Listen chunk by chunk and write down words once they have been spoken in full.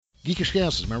Geekish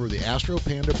Gas is a member of the Astro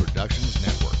Panda Productions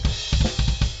Network.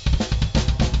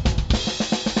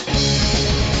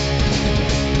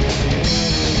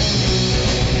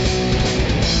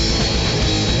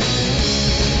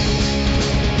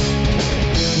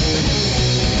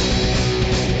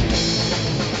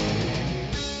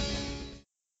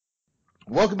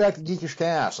 Welcome back to Geekish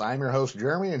Cast. I'm your host,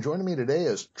 Jeremy, and joining me today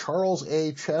is Charles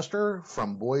A. Chester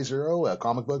from Boy Zero, a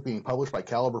comic book being published by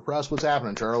Caliber Press. What's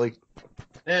happening, Charlie?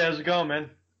 Hey, how's it going, man?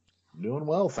 Doing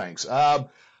well, thanks.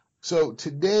 So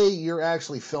today you're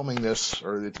actually filming this,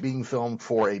 or it's being filmed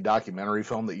for a documentary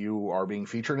film that you are being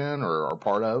featured in or are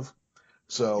part of.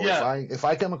 So Yeah. if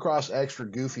I come across extra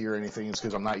goofy or anything, it's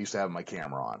because I'm not used to having my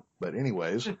camera on. But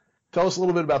anyways, tell us a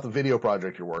little bit about the video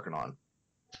project you're working on.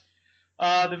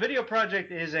 The video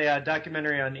project is a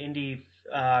documentary on indie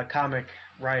comic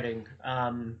writing.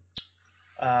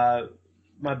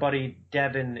 My buddy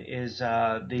Devin is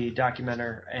the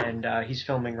documenter, and he's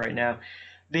filming right now.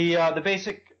 The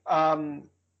basic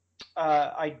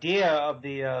idea of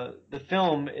the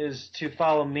film is to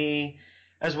follow me,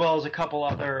 as well as a couple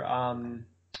other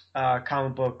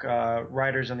comic book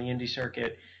writers on the indie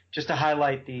circuit, just to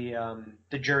highlight the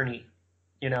journey,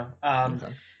 you know.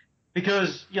 Okay.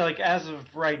 Because, you know, like, as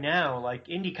of right now, like,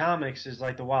 indie comics is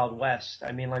like the Wild West.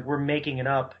 I mean, like, we're making it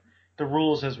up the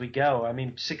rules as we go. I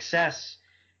mean, success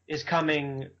is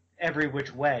coming every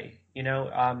which way, you know.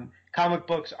 Comic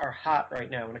books are hot right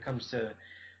now when it comes to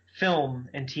film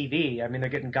and TV. I mean, they're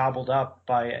getting gobbled up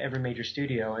by every major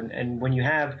studio. And when you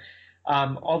have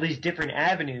all these different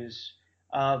avenues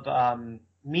of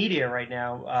media right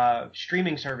now,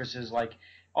 streaming services, like,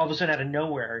 all of a sudden out of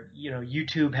nowhere, you know,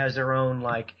 YouTube has their own,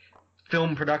 like,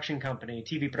 film production company,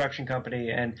 TV production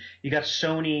company, and you got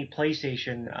Sony,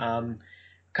 PlayStation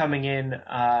coming in,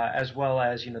 as well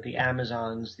as, you know, the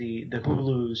Amazons, the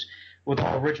Hulus with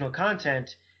original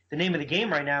content. The name of the game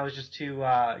right now is just to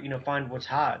you know, find what's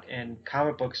hot, and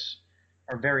comic books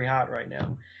are very hot right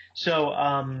now.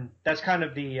 So that's kind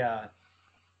of the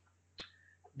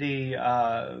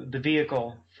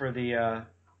vehicle for the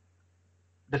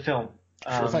film.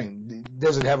 Sure thing.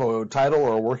 Does it have a title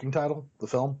or a working title, the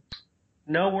film?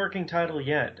 No working title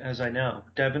yet, as I know.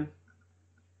 Devin?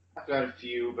 I've got a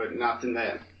few, but nothing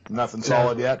that. Nothing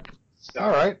solid yet? Stuff.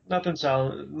 All right. Nothing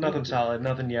solid,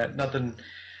 nothing yet. Nothing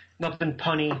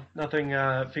punny,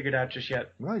 nothing figured out just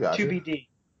yet. I got you. TBD.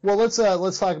 Well, let's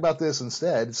talk about this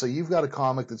instead. So you've got a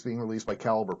comic that's being released by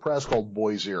Caliber Press called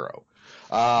Boy Zero.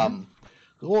 Well,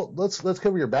 let's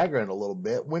cover your background a little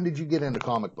bit. When did you get into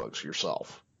comic books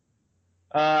yourself?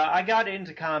 I got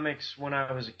into comics when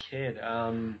I was a kid.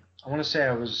 I want to say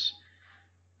I was,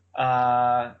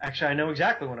 actually I know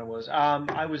exactly when I was.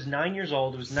 I was 9 years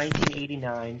old. It was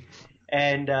 1989,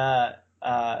 and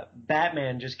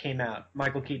Batman just came out.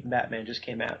 Michael Keaton Batman just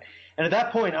came out. And at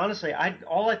that point, honestly,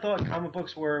 all I thought comic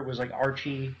books were was like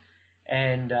Archie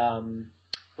and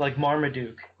like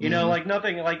Marmaduke. You know, like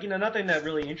nothing that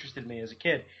really interested me as a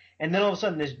kid. And then all of a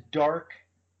sudden this dark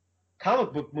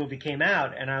comic book movie came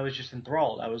out, and I was just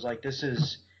enthralled. I was like, this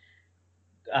is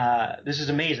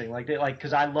amazing. Like,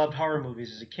 because I loved horror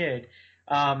movies as a kid.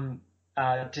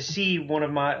 To see one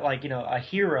of my, like, you know, a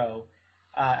hero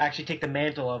actually take the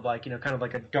mantle of, like, you know, kind of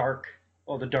like the Dark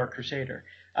Crusader,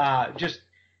 just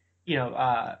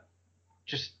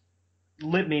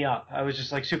lit me up. I was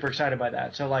just, like, super excited by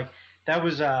that. So, like, that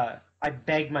was I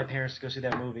begged my parents to go see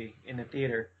that movie in the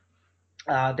theater.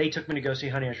 They took me to go see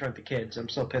Honey, I Shrunk the Kids. I'm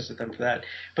still pissed at them for that.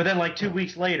 But then, like, 2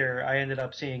 weeks later, I ended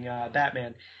up seeing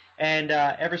Batman. And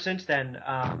ever since then,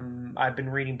 I've been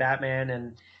reading Batman,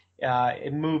 and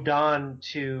it moved on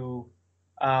to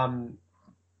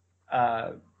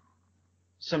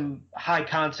some high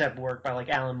concept work by, like,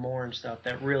 Alan Moore and stuff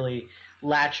that really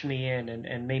latched me in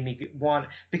and made me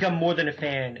become more than a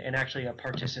fan and actually a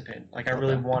participant. Like, I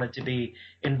really wanted to be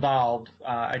involved.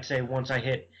 I'd say once I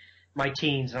hit my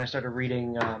teens and I started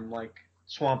reading like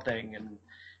Swamp Thing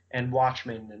and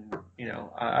Watchmen, and, you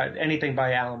know, anything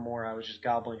by Alan Moore, I was just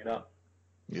gobbling it up.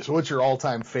 Yeah, so what's your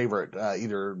all-time favorite,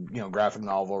 either, you know, graphic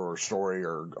novel or story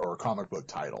or comic book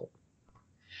title?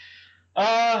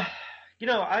 You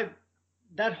know,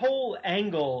 that whole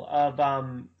angle of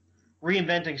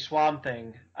reinventing Swamp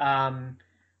Thing,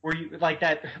 where you, like,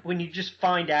 that when you just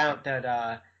find out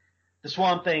that the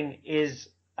Swamp Thing is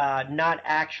not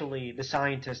actually the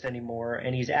scientist anymore,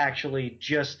 and he's actually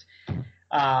just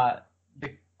the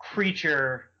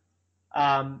creature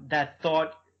that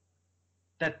thought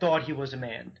he was a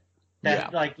man.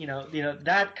 Like, you know,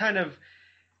 that kind of,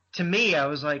 to me, I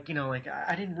was like, you know, like,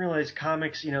 I didn't realize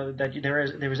comics, you know, that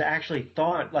there was actually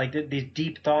thought, like, these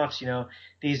deep thoughts, you know,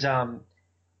 these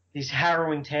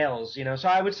harrowing tales, you know. So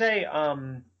I would say,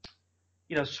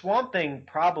 you know, Swamp Thing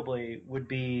probably would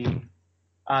be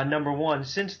number one.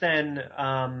 Since then,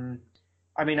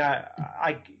 I mean,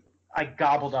 I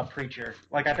gobbled up Preacher.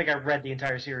 Like, I think I read the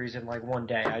entire series in like one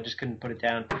day. I just couldn't put it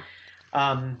down.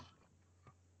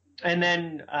 And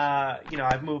then, you know,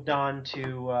 I've moved on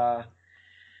to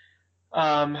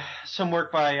some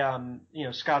work by, you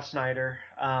know, Scott Snyder,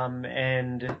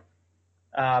 and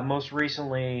most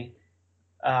recently,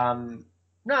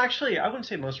 no, actually, I wouldn't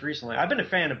say most recently. I've been a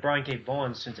fan of Brian K.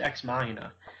 Vaughan since Ex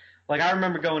Machina. Like, I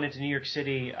remember going into New York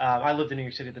City. I lived in New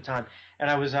York City at the time, and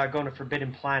I was going to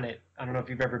Forbidden Planet. I don't know if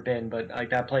you've ever been, but like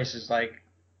that place is like,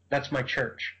 that's my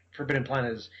church. Forbidden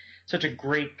Planet is such a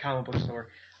great comic book store.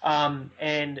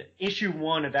 And issue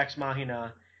 1 of Ex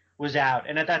Machina was out,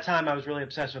 and at that time I was really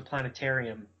obsessed with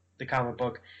Planetarium, the comic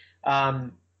book.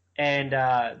 And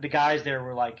the guys there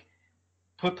were like,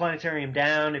 put Planetarium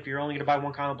down. If you're only going to buy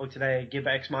one comic book today, give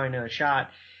Ex Machina a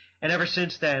shot. And ever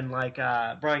since then, like,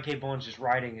 Brian K. Vaughan's just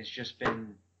writing has just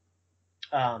been,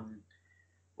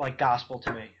 like gospel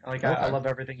to me. Like, okay. I love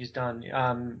everything he's done.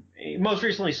 Most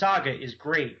recently, Saga is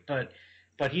great, but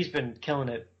he's been killing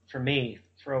it for me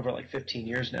for over like 15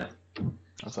 years now.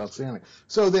 That's outstanding.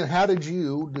 So then how did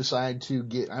you decide to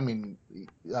get, I mean,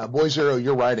 Boy Zero,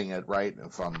 you're writing it, right?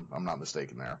 If I'm not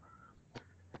mistaken there.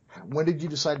 When did you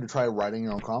decide to try writing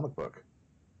your own comic book?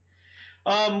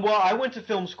 Well, I went to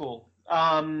film school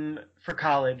for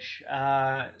college.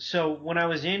 So when I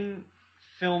was in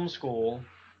film school,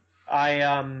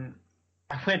 I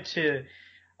went to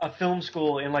a film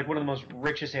school in like one of the most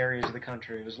richest areas of the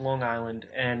country. It was Long Island,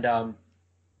 and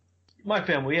my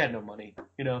family, we had no money,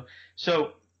 you know.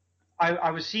 So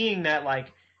I was seeing that,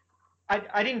 like,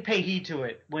 I didn't pay heed to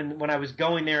it when I was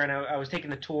going there, and I was taking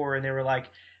the tour, and they were like,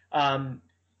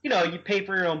 you know, you pay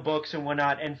for your own books and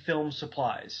whatnot, and film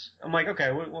supplies. I'm like,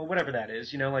 okay, well, whatever that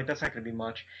is, you know, like, that's not going to be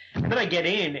much. And then I get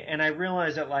in, and I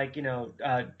realize that, like, you know,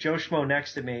 Joe Schmo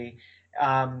next to me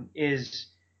is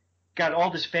got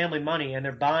all this family money, and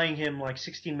they're buying him, like,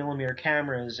 16mm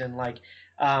cameras and, like,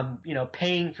 you know,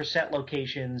 paying for set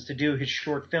locations to do his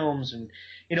short films and,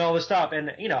 you know, all this stuff.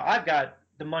 And, you know, I've got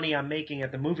the money I'm making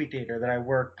at the movie theater that I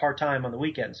work part-time on the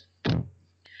weekends.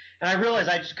 And I realized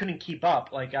I just couldn't keep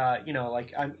up. Like, you know,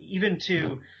 like, even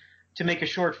to make a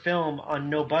short film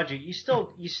on no budget, you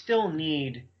still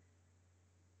need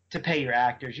to pay your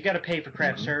actors. You got to pay for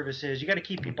craft services. You got to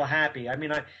keep people happy. I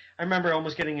mean, I remember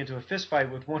almost getting into a fist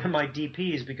fight with one of my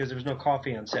DPs because there was no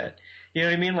coffee on set. You know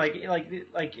what I mean? Like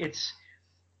it's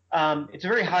a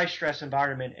very high stress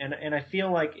environment, and I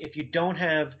feel like if you don't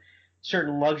have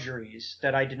certain luxuries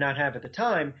that I did not have at the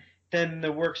time, then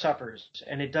the work suffers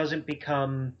and it doesn't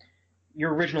become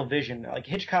your original vision. Like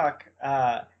Hitchcock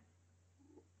had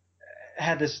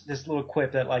this little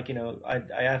quip that, like, you know,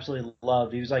 I absolutely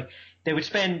loved. He was like, they would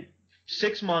spend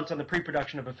 6 months on the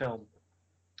pre-production of a film,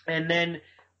 and then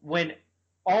when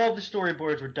all the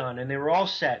storyboards were done and they were all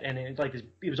set and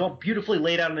it was all beautifully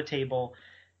laid out on the table,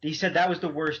 he said that was the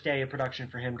worst day of production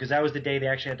for him because that was the day they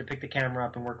actually had to pick the camera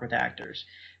up and work with actors.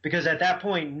 Because at that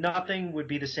point, nothing would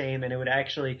be the same and it would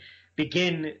actually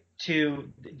begin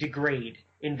to degrade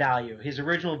in value. His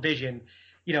original vision,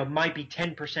 you know, might be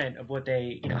 10% of what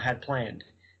they, you know, had planned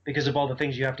because of all the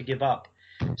things you have to give up.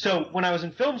 So when I was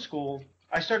in film school,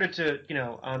 I started to, you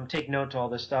know, take note to all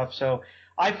this stuff. So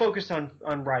I focused on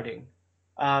writing.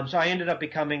 So I ended up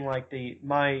becoming like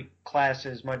my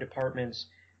department's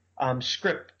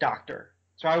script doctor.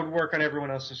 So I would work on everyone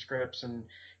else's scripts and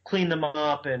clean them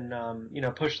up and, you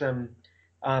know, push them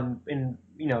in,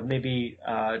 you know, maybe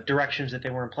directions that they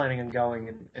weren't planning on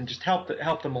going and just help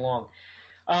them along.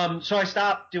 So I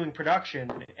stopped doing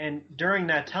production, and during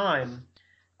that time,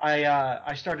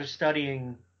 I started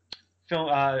studying film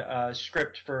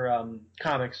script for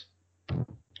comics,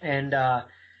 and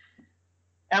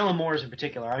Alan Moore's in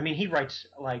particular. I mean, he writes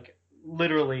like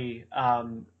literally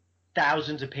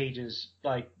thousands of pages,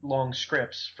 like long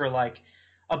scripts for like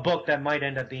a book that might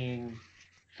end up being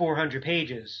 400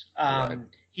 pages. Right.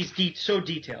 He's so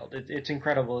detailed. It's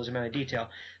incredible his amount of detail.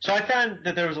 So I found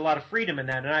that there was a lot of freedom in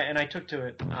that, and I took to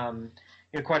it, you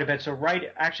know, quite a bit. So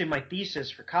actually my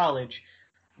thesis for college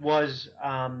was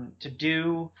to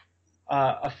do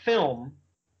a film,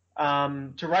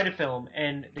 to write a film,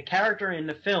 and the character in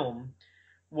the film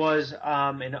was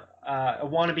a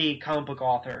wannabe comic book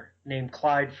author named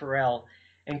Clyde Farrell,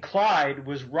 and Clyde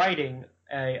was writing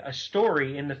a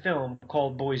story in the film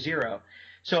called Boy Zero.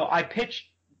 So I pitched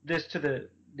this to the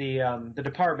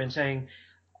department, saying,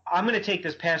 I'm going to take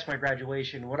this past my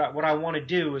graduation. What I want to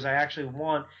do is I actually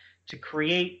want to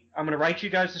create. I'm going to write you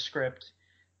guys the script,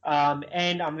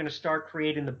 and I'm going to start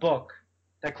creating the book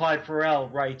that Clyde Farrell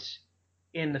writes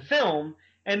in the film.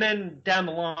 And then down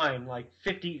the line, like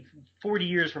 50, 40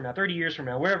 years from now, 30 years from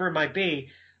now, wherever it might be,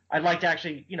 I'd like to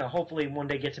actually, hopefully one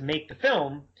day get to make the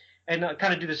film and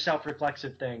kind of do the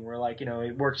self-reflexive thing where, like,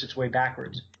 it works its way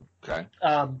backwards. Okay.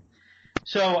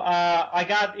 So I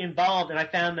got involved, and I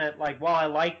found that, like, while I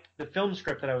liked the film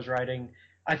script that I was writing,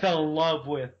 I fell in love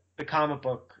with the comic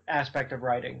book aspect of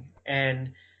writing.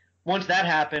 And once that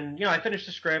happened, I finished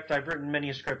the script. I've written many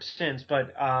a script since,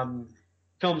 but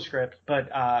film script.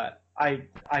 But I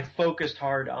focused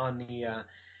hard on the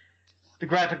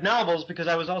graphic novels because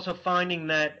I was also finding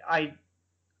that I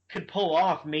could pull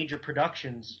off major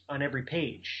productions on every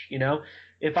page.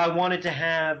 If I wanted to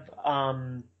have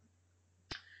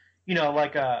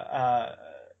like a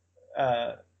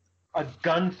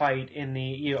gunfight in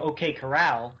the OK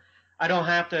Corral, I don't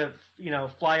have to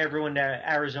fly everyone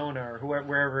to Arizona or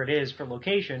wherever it is for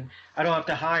location. I don't have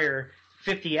to hire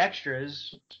 50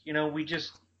 extras. We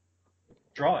just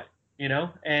draw it.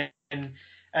 And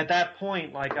at that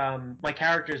point, like my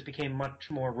characters became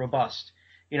much more robust.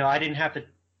 I didn't have to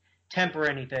temper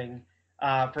anything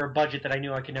for a budget that I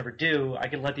knew I could never do. I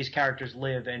could let these characters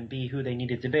live and be who they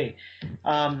needed to be.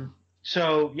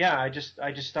 So yeah, I just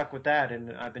stuck with that,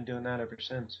 and I've been doing that ever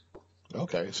since.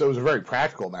 Okay, so it was a very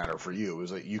practical matter for you. It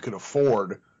was that you could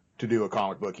afford to do a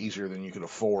comic book easier than you could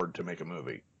afford to make a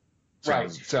movie.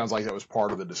 Sounds like that was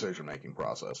part of the decision-making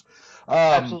process.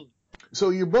 Absolutely. So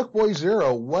your book, Boy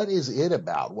Zero, what is it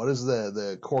about? What is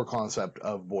the core concept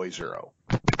of Boy Zero?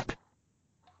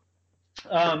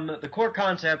 The core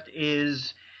concept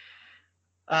is,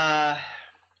 I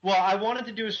wanted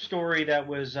to do a story that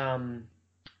was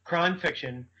crime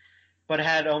fiction, but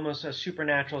had almost a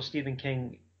supernatural Stephen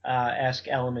King-esque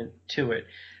element to it,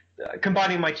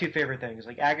 combining my two favorite things,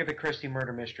 like Agatha Christie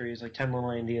murder mysteries, like 10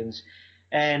 Little Indians,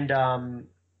 and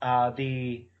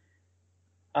the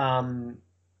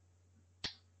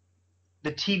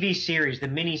TV series, the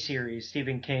miniseries,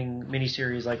 Stephen King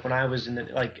miniseries, like when I was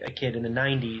a kid in the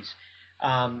 90s.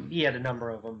 He had a number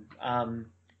of them.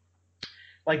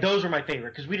 Like those were my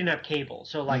favorite because we didn't have cable.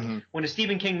 So like when a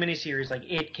Stephen King miniseries like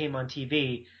It came on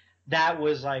TV, that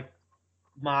was like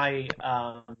my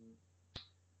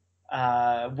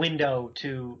window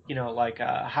to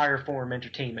higher form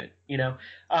entertainment.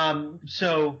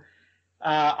 So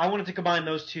I wanted to combine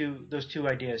those two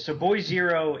ideas. So Boy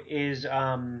Zero is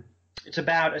it's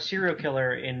about a serial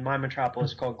killer in my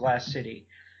metropolis called Glass City.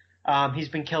 He's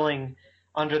been killing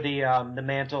under the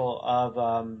mantle of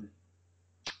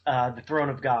the Throne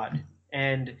of God,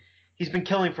 and he's been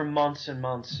killing for months and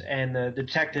months. And the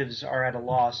detectives are at a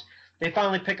loss. They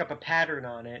finally pick up a pattern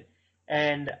on it,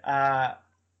 and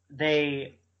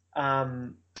they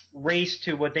race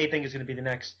to what they think is going to be the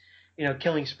next,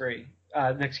 killing spree,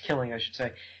 next killing, I should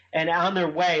say. And on their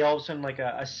way, all of a sudden, like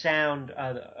a sound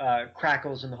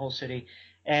crackles in the whole city,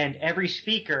 and every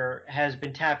speaker has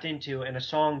been tapped into, and a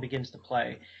song begins to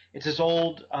play. It's this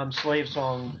old slave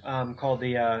song called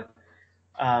the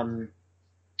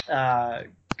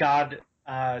God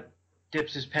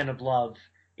dips his pen of love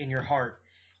in your heart,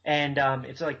 and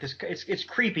it's like this. It's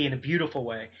creepy in a beautiful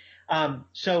way.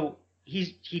 So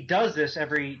he does this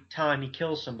every time he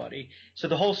kills somebody. So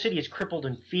the whole city is crippled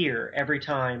in fear every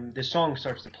time this song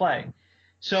starts to play.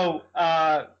 So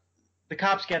the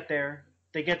cops get there.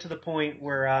 They get to the point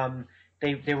where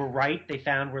they were right. They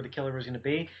found where the killer was going to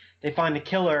be. They find the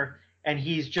killer, and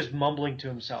he's just mumbling to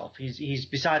himself. He's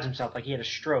beside himself, like he had a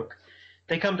stroke.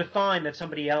 They come to find that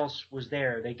somebody else was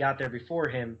there. They got there before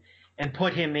him and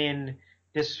put him in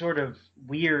this sort of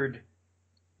weird,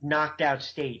 knocked out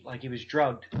state, like he was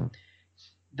drugged.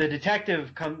 The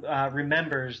detective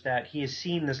remembers that he has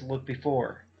seen this look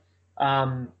before,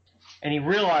 and he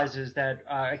realizes that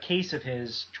a case of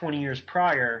his 20 years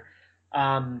prior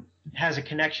has a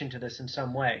connection to this in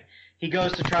some way. He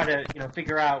goes to try to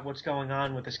figure out what's going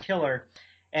on with this killer,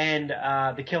 and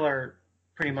the killer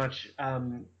pretty much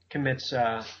commits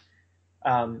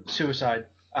suicide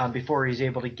before he's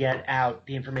able to get out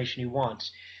the information he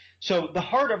wants. So the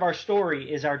heart of our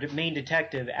story is our main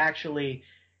detective actually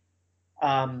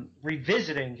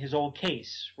revisiting his old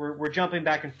case. We're jumping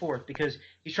back and forth because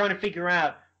he's trying to figure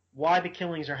out why the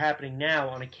killings are happening now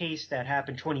on a case that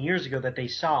happened 20 years ago that they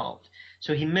solved.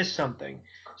 So he missed something.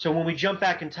 So when we jump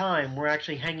back in time, we're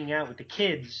actually hanging out with the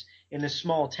kids in this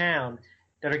small town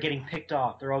that are getting picked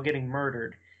off. They're all getting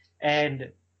murdered.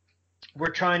 And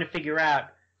we're trying to figure out,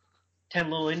 10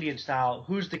 Little Indian style,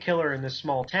 who's the killer in this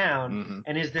small town,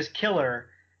 and is this killer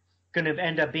going to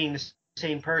end up being the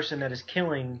same person that is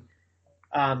killing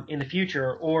in the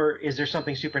future, or is there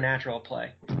something supernatural at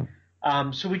play?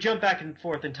 So we jump back and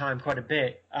forth in time quite a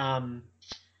bit.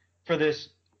 for this,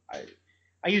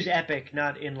 I use epic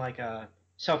not in like a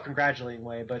self-congratulating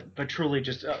way, but truly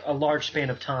just a large span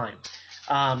of time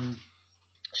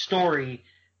story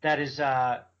that is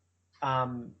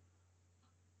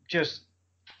just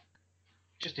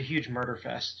a huge murder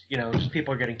fest. Just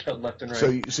people are getting killed left and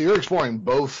right. So you're exploring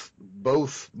both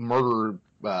murder.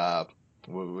 What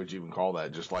would you even call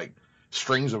that? Just like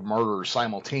strings of murders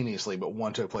simultaneously, but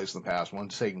one took place in the past,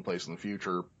 one's taking place in the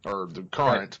future or the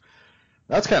current. Right.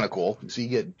 That's kind of cool. So you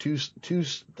get two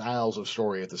styles of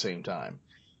story at the same time.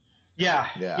 Yeah.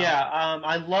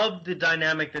 I love the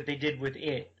dynamic that they did with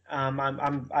it. I'm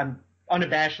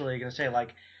unabashedly going to say,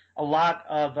 like, a lot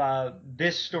of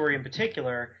this story in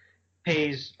particular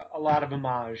pays a lot of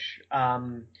homage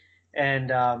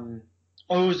and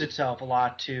owes itself a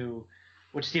lot to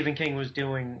what Stephen King was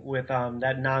doing with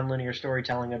that nonlinear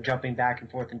storytelling of jumping back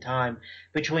and forth in time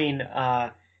between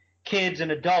kids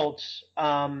and adults,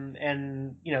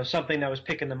 and something that was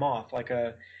picking them off, like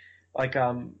a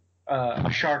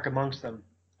shark amongst them.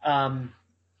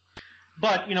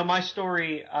 But my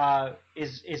story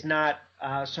is not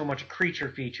so much a creature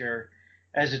feature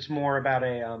as it's more about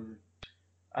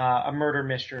a murder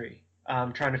mystery.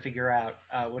 Trying to figure out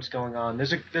what's going on.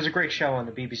 There's a great show on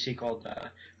the BBC called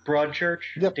Broadchurch.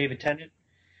 Yep. David Tennant.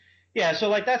 Yeah, so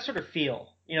like that sort of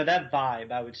feel, that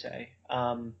vibe, I would say.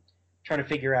 Trying to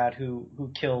figure out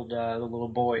who killed the little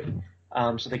boy,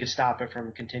 so they could stop it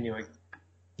from continuing.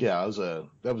 Yeah,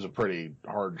 that was a pretty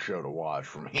hard show to watch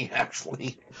for me,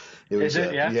 actually. Is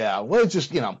it? Yeah. Yeah. Well, it's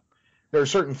just there are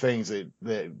certain things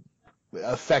that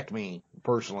affect me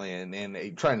personally,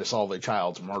 and trying to solve a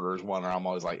child's murder is one where I'm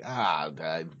always like,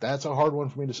 that's a hard one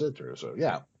for me to sit through. So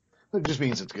yeah, it just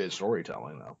means it's good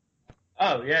storytelling, though.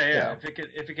 Oh yeah.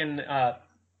 If it can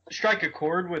strike a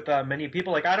chord with many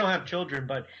people, like I don't have children,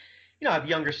 but I have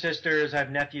younger sisters, I have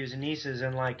nephews and nieces,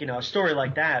 and like a story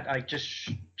like that, I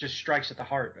just strikes at the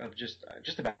heart of just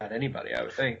about anybody, I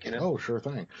would think. Oh, sure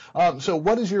thing. So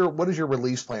what is your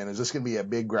release plan? Is this going to be a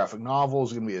big graphic novel?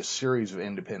 Is it going to be a series of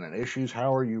independent issues?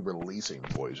 How are you releasing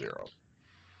Boy Zero?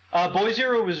 Boy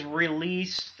Zero was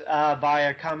released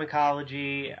via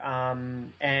Comixology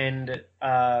and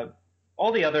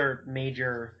all the other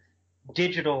major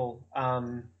digital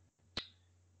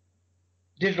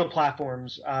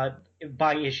platforms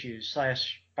by issues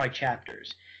 / by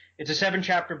chapters. It's a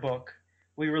 7-chapter book.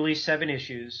 We released 7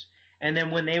 issues, and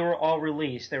then when they were all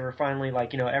released, they were finally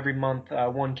every month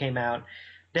one came out.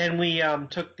 Then we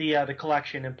took the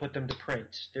collection and put them to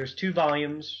print. There's 2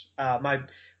 volumes.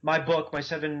 My book, my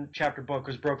 7-chapter book,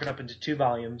 was broken up into 2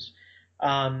 volumes,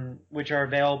 which are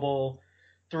available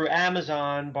through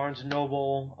Amazon, Barnes &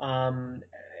 Noble.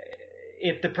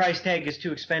 If the price tag is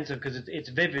too expensive because it's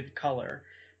vivid color,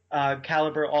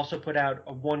 Caliber also put out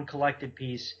one collected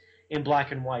piece in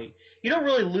black and white. You don't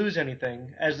really lose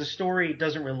anything, as the story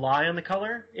doesn't rely on the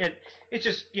color. It's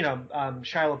just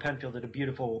Shiloh Penfield did a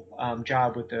beautiful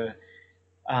job with the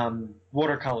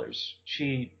watercolors.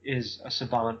 She is a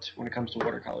savant when it comes to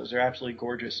watercolors. They're absolutely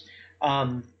gorgeous.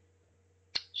 So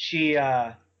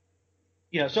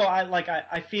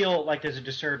I feel like there's a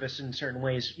disservice in certain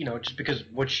ways, just because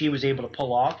what she was able to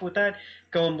pull off with that,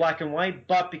 going black and white,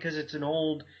 but because it's an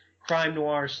old crime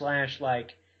noir /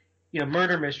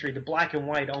 murder mystery, the black and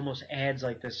white almost adds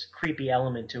like this creepy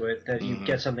element to it that you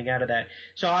get something out of that.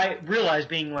 So I realized,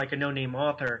 being like a no-name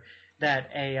author, that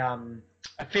a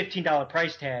 $15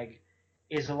 price tag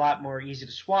is a lot more easy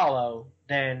to swallow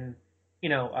than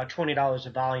 $20 a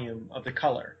volume of the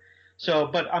color. So,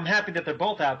 but I'm happy that they're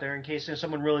both out there in case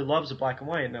someone really loves the black and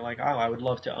white and they're like, oh, I would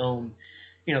love to own,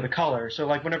 the color. So,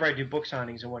 like, whenever I do book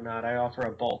signings and whatnot, I offer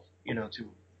up both,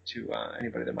 to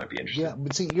anybody that might be interested. Yeah,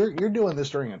 but see, you're doing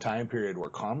this during a time period where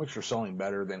comics are selling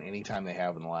better than any time they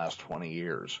have in the last 20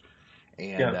 years.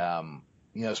 And,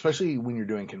 especially when you're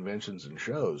doing conventions and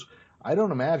shows, I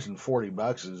don't imagine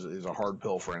 $40 is a hard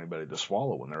pill for anybody to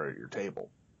swallow when they're at your table.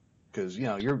 Because,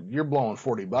 you're blowing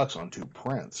 $40 on 2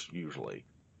 prints usually.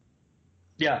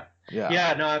 Yeah,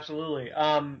 no, absolutely.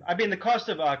 The cost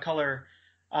of color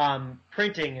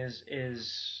printing is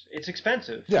it's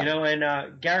expensive,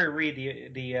 and Gary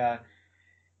Reed,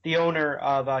 the owner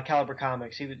of Caliber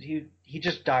Comics, he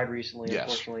just died recently.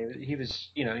 Yes. Unfortunately, he was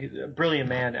he's a brilliant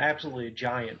man, absolutely a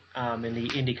giant in the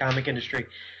indie comic industry.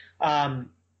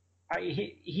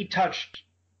 He touched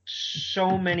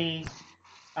so many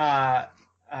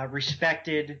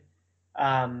respected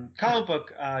comic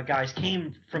book guys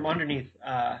came from underneath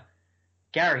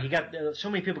Gary. He got so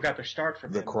many people got their start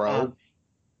from the him. Crow.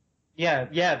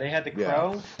 Yeah, they had the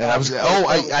Crow. And I was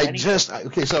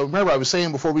so remember I was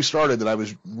saying before we started that I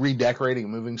was redecorating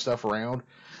and moving stuff around.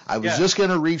 I was just going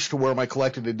to reach to where my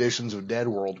collected editions of Dead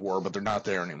World were, but they're not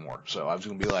there anymore. So I was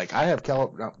going to be like, I have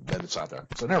Caliber. No, but it's not there.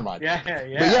 So never mind. Yeah. But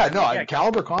yeah, no,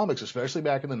 Caliber Comics, especially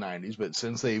back in the 90s, but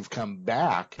since they've come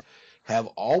back, have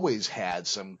always had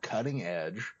some cutting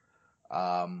edge,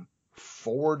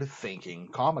 forward thinking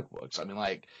comic books. I mean,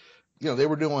 like, they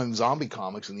were doing zombie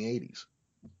comics in the 80s.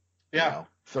 Yeah.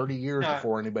 30 years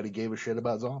before anybody gave a shit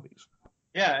about zombies.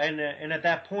 Yeah, and at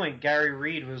that point, Gary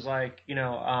Reed was like,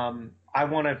 I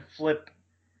want to flip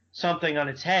something on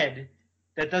its head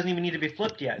that doesn't even need to be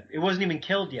flipped yet. It wasn't even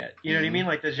killed yet. You know what I mean?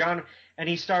 Like the genre, and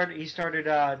he started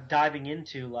diving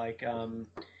into like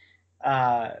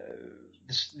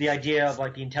the idea of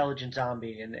like the intelligent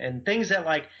zombie and things that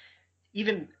like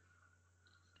even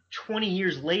 20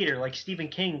 years later, like Stephen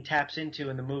King taps into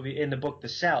in the book The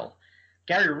Cell.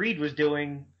 Gary Reed was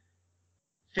doing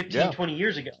 15, 20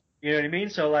 years ago. You know what I mean?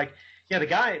 So like, yeah, the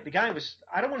guy was,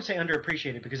 I don't want to say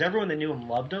underappreciated because everyone that knew him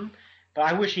loved him, but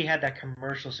I wish he had that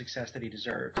commercial success that he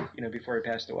deserved, before he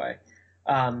passed away.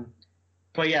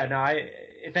 But yeah, no,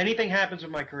 if anything happens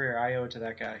with my career, I owe it to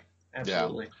that guy.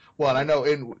 Absolutely. Yeah. Well, and I know,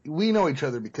 and we know each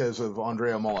other because of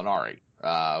Andrea Molinari,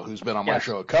 who's been on my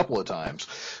show a couple of times.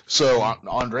 So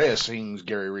Andrea sings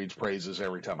Gary Reed's praises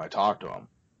every time I talk to him.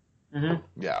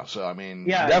 Mm-hmm. Yeah, so I mean,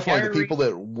 definitely the people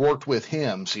that worked with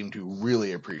him seem to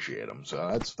really appreciate him.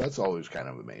 So that's always kind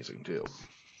of amazing too.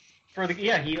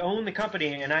 He owned the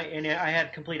company, and I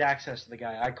had complete access to the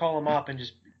guy. I call him up and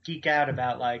just geek out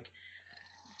about like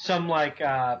some like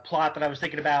plot that I was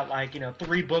thinking about, like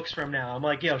 3 books from now. I'm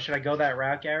like, should I go that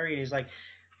route, Gary? And he's like,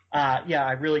 yeah,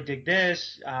 I really dig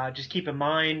this. Just keep in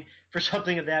mind for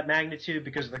something of that magnitude,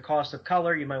 because of the cost of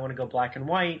color, you might want to go black and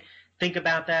white. Think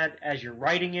about that as you're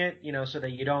writing it, so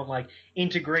that you don't like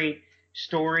integrate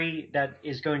story that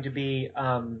is going to be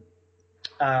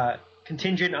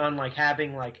contingent on like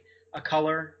having like a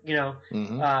color,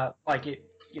 like it,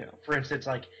 for instance,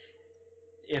 like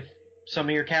if some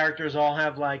of your characters all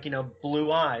have like,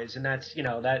 blue eyes, and that's,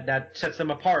 that sets them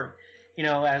apart,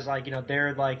 as like,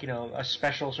 they're like, a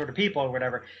special sort of people or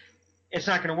whatever. It's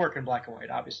not going to work in black and white,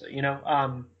 obviously,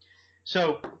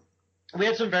 so we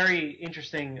had some very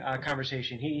interesting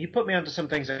conversation. He put me onto some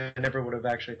things I never would have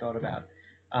actually thought about.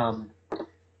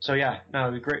 So yeah,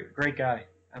 no, great guy,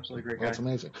 absolutely great guy. That's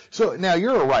amazing. So now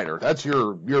you're a writer. That's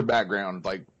your background.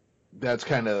 Like that's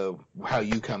kind of how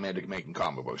you come into making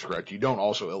comic books, correct? You don't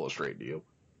also illustrate, do you?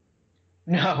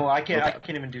 No, I can't. Okay. I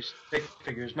can't even do stick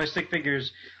figures. My stick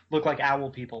figures look like owl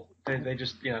people. They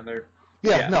just they're.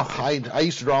 Yeah, no, I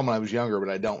used to draw them when I was younger, but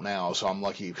I don't now, so I'm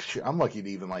lucky to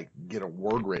even like get a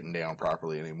word written down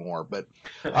properly anymore. But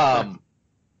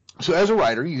so as a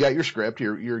writer, you got your script,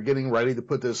 you're getting ready to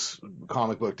put this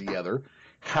comic book together.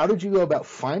 How did you go about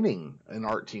finding an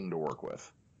art team to work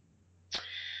with?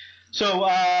 So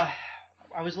I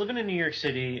was living in New York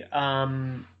City,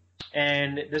 and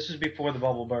this was before the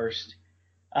bubble burst.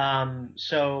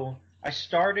 So I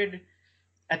started.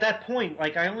 At that point,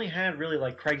 like I only had really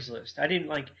like Craigslist. I didn't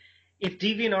like if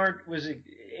DeviantArt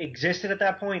existed at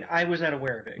that point. I was not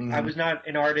aware of it. Mm-hmm. I was not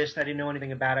an artist. I didn't know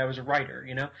anything about it. I was a writer,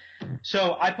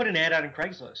 So I put an ad out on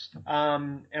Craigslist,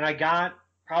 and I got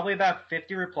probably about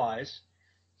 50 replies.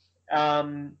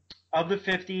 Of the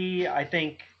 50, I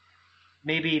think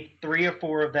maybe 3 or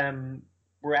 4 of them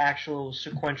were actual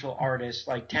sequential artists,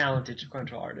 like talented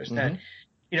sequential artists that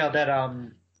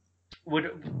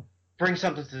would bring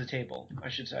something to the table, I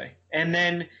should say. And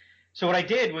then, so what I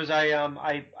did was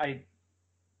I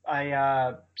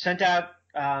sent out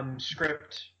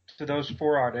script to those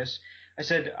 4 artists. I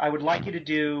said, I would like you to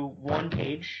do 1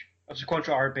 page of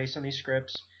sequential art based on these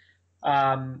scripts.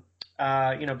 Bring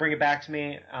it back to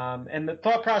me. And the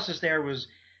thought process there was,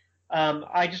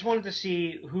 I just wanted to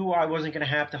see who I wasn't going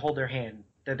to have to hold their hand,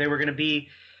 that they were going to be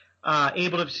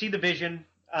able to see the vision,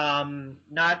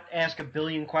 not ask a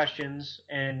billion questions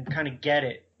and kind of get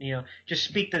it, just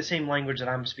speak the same language that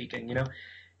I'm speaking,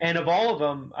 And of all of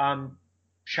them,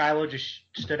 Shiloh just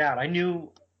stood out. I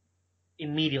knew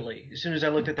immediately, as soon as I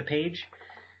looked at the page,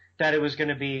 that it was going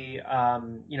to be,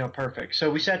 perfect.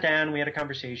 So we sat down, we had a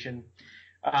conversation,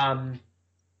 and,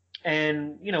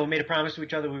 we made a promise to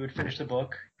each other we would finish the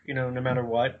book, no matter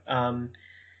what.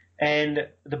 And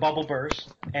the bubble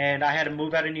burst, and I had to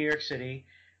move out of New York City.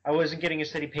 I wasn't getting a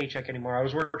steady paycheck anymore. I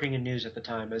was working in news at the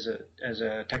time as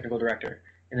a technical director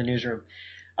in the newsroom.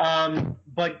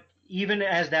 But even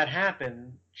as that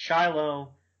happened, Shiloh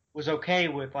was okay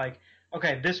with like,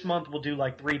 okay, this month we'll do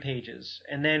like 3 pages,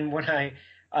 and then when I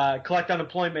collect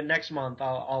unemployment next month,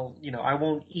 I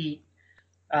won't eat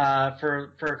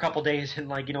for a couple days, and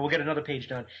we'll get another page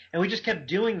done. And we just kept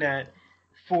doing that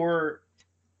for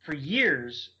for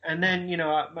years, and then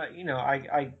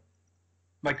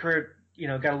my career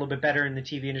got a little bit better in the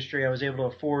TV industry. I was able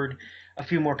to afford a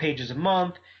few more pages a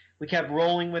month. We kept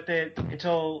rolling with it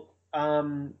until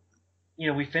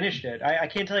we finished it. I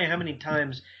can't tell you how many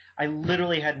times I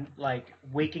literally had like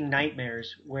waking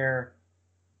nightmares where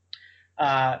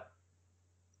the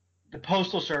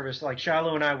postal service, like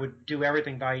Shiloh and I would do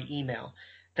everything by email,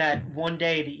 that one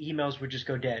day the emails would just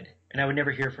go dead and I would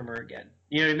never hear from her again.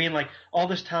 You know what I mean? Like all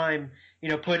this time,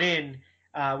 put in,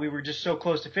 we were just so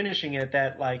close to finishing it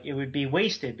that like it would be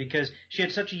wasted because she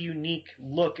had such a unique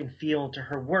look and feel to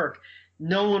her work.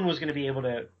 No one was going to be able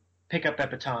to pick up that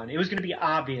baton. It was going to be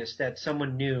obvious that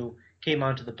someone new came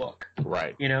onto the book.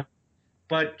 Right.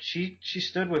 But she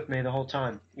stood with me the whole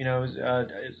time. It was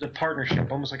a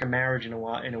partnership, almost like a marriage in a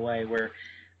way where,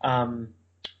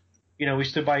 we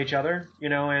stood by each other,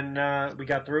 and we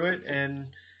got through it.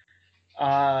 And,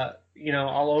 I'll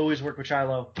always work with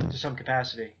Shiloh to some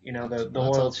capacity. The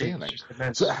loyalty is just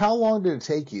immense. So how long did it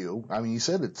take you? I mean, you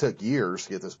said it took years to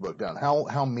get this book done.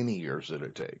 How many years did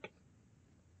it take?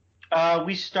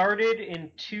 We started in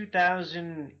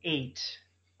 2008.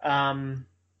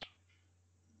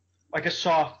 Like a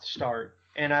soft start,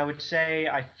 and I would say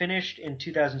I finished in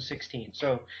 2016.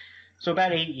 So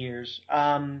about 8 years.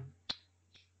 But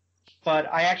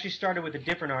I actually started with a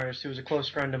different artist who was a close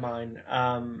friend of mine.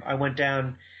 I went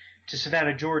down to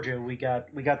Savannah, Georgia. We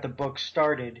got the book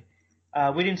started.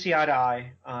 We didn't see eye to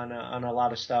eye on a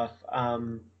lot of stuff.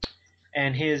 And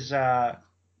his art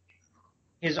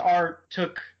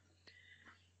took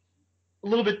a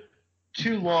little bit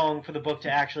too long for the book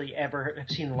to actually ever have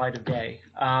seen the light of day.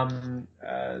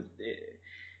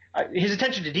 His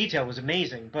attention to detail was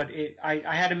amazing, but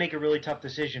I had to make a really tough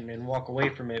decision and walk away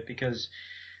from it because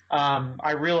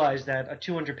I realized that a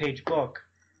 200-page book,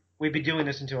 we'd be doing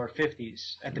this into our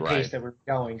 50s at the pace that we're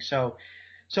going. So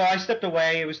I stepped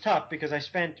away. It was tough because I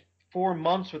spent 4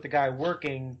 months with the guy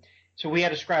working, so we had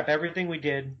to scrap everything we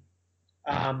did.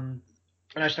 And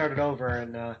I started over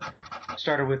and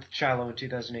started with Shiloh in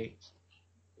 2008.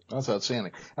 That's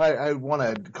outstanding. I want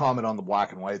to comment on the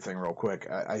black and white thing real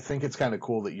quick. I think it's kind of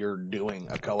cool that you're doing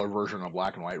a color version, a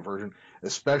black and white version,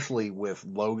 especially with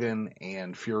Logan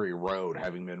and Fury Road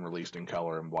having been released in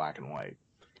color and black and white.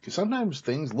 Because sometimes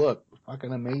things look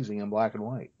fucking amazing in black and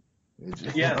white.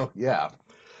 Yeah.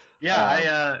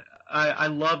 I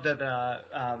love that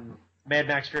Mad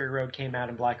Max Fury Road came out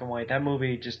in black and white. That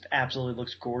movie just absolutely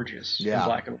looks gorgeous in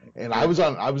black and white. And I was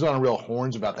on a real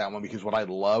horns about that one because what I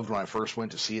loved when I first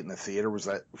went to see it in the theater was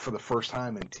that for the first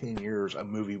time in 10 years, a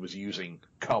movie was using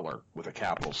color with a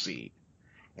capital C.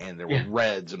 And there were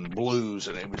reds and blues,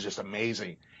 and it was just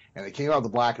amazing. And it came out the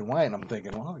black and white, and I'm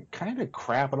thinking, well, you're kind of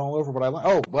crapping all over what I like.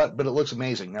 Oh, but it looks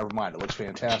amazing. Never mind. It looks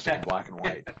fantastic in black and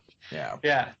white. Yeah.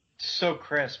 Yeah. So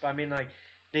crisp. I mean, like,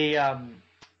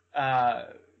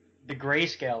 the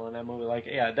grayscale in that movie, like,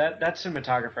 that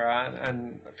cinematographer,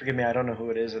 and forgive me, I don't know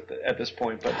who it is at this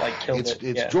point, but like killed it.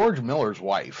 It's George Miller's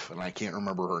wife, and I can't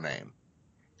remember her name.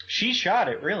 She shot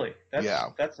it, really.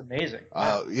 That's amazing.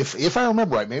 If I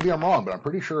remember right, maybe I'm wrong, but I'm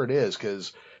pretty sure it is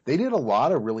because they did a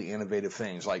lot of really innovative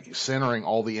things, like centering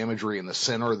all the imagery in the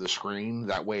center of the screen.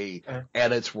 That way,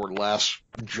 edits were less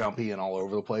jumpy and all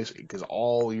over the place because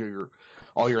all your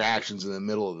actions in the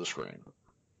middle of the screen.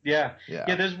 Yeah.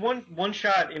 There's one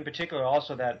shot in particular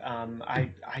also that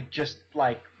I just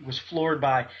like was floored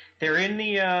by. They're in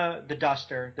the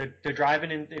duster. They're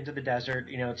driving into the desert.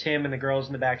 It's him and the girls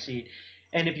in the back seat.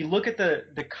 And if you look at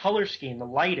the color scheme, the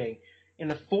lighting in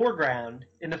the foreground,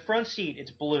 in the front seat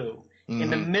it's blue. Mm-hmm. In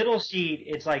the middle seat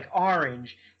it's like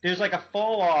orange. There's like a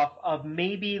fall off of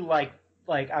maybe like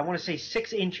I want to say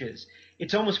 6 inches.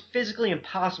 It's almost physically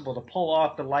impossible to pull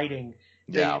off the lighting.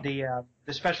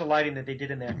 The special lighting that they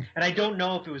did in there. And I don't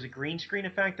know if it was a green screen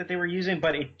effect that they were using,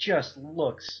 but it just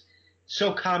looks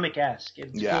so comic-esque.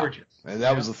 It's gorgeous. And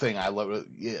that was the thing. I love it.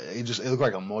 Yeah, it looked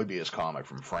like a Moebius comic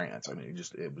from France. I mean,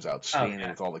 it was outstanding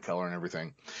with all the color and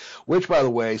everything. Which, by the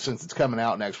way, since it's coming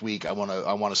out next week, I want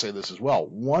to say this as well.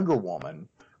 Wonder Woman,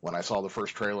 when I saw the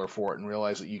first trailer for it and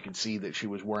realized that you could see that she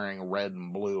was wearing red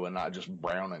and blue and not just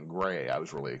brown and gray, I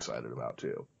was really excited about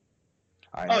too.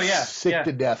 I'm sick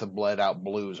to death of bled out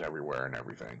blues everywhere and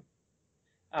everything.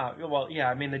 Well, yeah.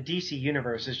 I mean, the DC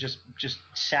universe is just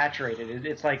saturated.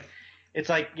 It's like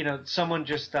someone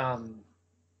just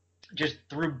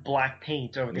threw black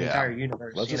paint over the entire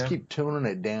universe. Let's just keep tuning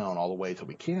it down all the way till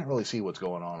we can't really see what's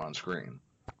going on screen.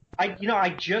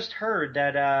 I just heard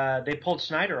that they pulled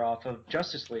Snyder off of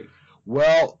Justice League.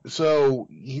 Well, so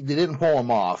they didn't pull him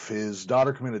off. His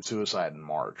daughter committed suicide in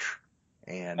March.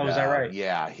 And, is that right?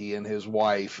 Yeah, he and his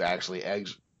wife actually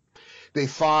they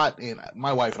thought, and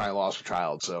my wife and I lost a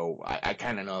child, so I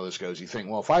kind of know how this goes. You think,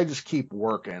 well, if I just keep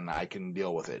working, I can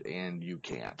deal with it, and you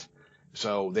can't.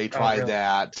 So they tried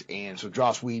that, and so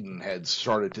Joss Whedon had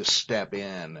started to step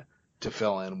in to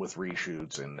fill in with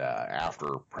reshoots and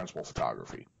after principal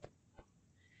photography.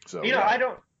 So I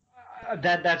don't.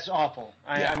 That's awful.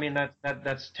 I mean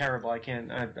that's terrible. I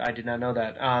can't. I did not know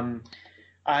that.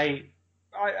 I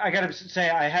gotta say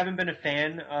I haven't been a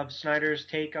fan of Snyder's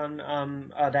take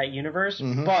on that universe,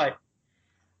 but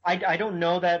I don't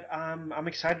know that I'm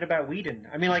excited about Whedon.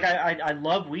 I mean, like I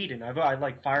love Whedon. I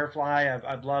like Firefly.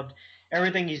 I've loved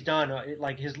everything he's done.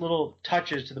 Like his little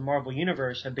touches to the Marvel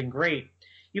universe have been great.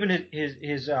 Even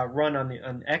his run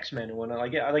on X-Men and whatnot.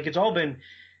 Like it's all been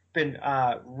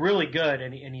really good,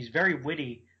 and he's very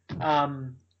witty.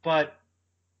 But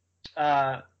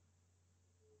I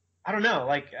don't know.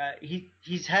 Like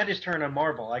he's had his turn on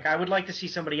Marvel. Like I would like to see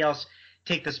somebody else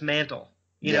take this mantle.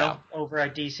 You know, over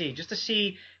at DC, just to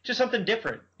see just something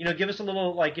different. Give us a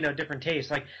little different taste.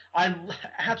 Like I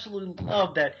absolutely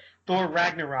love that Thor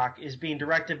Ragnarok is being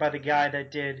directed by the guy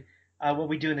that did What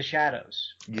We Do in the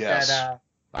Shadows. Yes.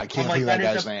 I can't think of that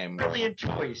guy's name. Brilliant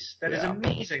choice. That is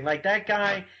amazing. Like that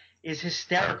guy is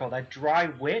hysterical. That dry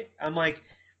wit. I'm like,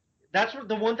 that's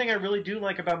the one thing I really do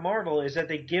like about Marvel is that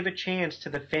they give a chance to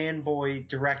the fanboy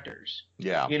directors.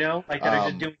 Yeah. Like that are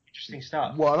just doing interesting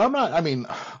stuff. Well,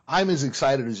 I'm as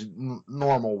excited as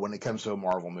normal when it comes to a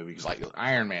Marvel movie because like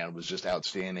Iron Man was just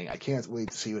outstanding. I can't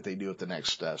wait to see what they do with the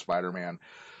next Spider-Man.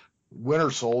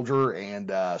 Winter Soldier and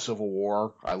Civil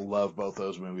War. I love both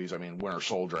those movies. I mean, Winter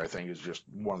Soldier I think is just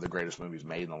one of the greatest movies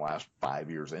made in the last 5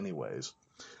 years anyways.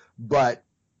 But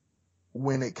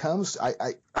when it comes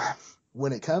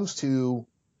to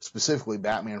specifically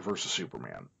Batman versus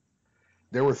Superman,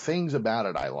 there were things about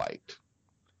it I liked.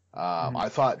 I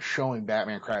thought showing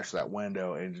Batman crash that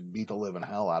window and beat the living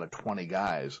hell out of 20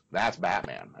 guys, that's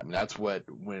Batman. I mean, that's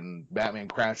when Batman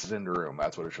crashes into a room,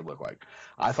 that's what it should look like.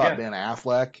 I thought Ben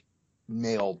Affleck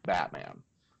nailed Batman.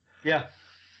 Yeah.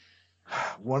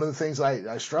 One of the things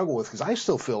I struggle with, because I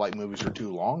still feel like movies are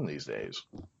too long these days.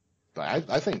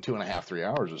 I think 2.5, 3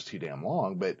 hours is too damn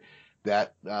long, but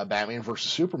that Batman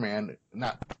versus Superman,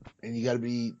 and you got to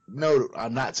be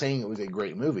I'm not saying it was a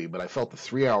great movie, but I felt the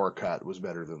 3-hour cut was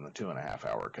better than the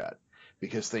 2.5-hour cut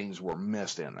because things were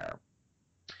missed in there.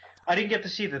 I didn't get to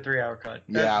see the 3-hour cut.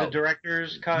 The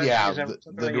director's cut. Yeah,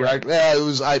 the direct. Yeah, it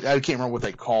was. I can't remember what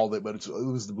they called it, but it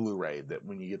was the Blu-ray that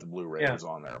when you get the Blu-ray it was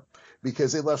on there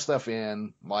because they left stuff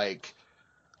in like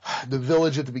the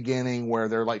village at the beginning where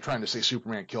they're like trying to say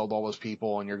Superman killed all those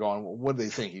people and you're going, well, what do they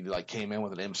think? He like came in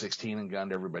with an M16 and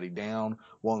gunned everybody down.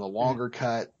 Well, in the longer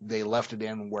cut, they left it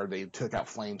in where they took out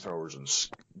flamethrowers and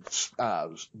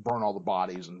burn all the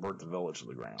bodies and burnt the village to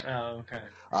the ground. Oh, okay.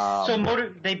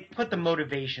 So they put the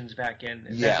motivations back in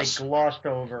that they glossed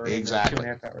over. Exactly.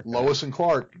 In the 2.5 hour Lois and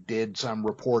Clark did some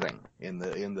reporting in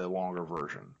the longer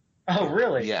version. Oh,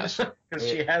 really? Yes. Because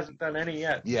she hasn't done any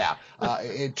yet. Yeah.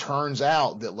 It turns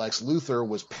out that Lex Luthor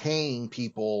was paying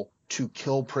people to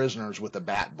kill prisoners with the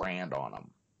Bat brand on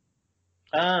them.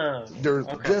 There's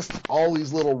just all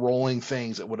these little rolling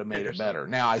things that would have made it better.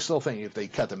 Now, I still think if they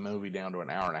cut the movie down to an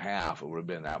hour and a half, it would have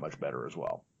been that much better as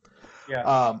well.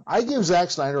 Yeah. I give Zack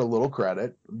Snyder a little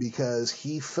credit because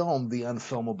he filmed the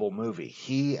unfilmable movie.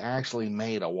 He actually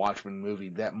made a Watchmen movie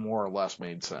that more or less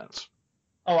made sense.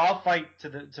 Oh, I'll fight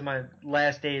to my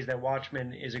last days that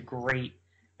Watchmen is a great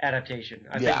adaptation.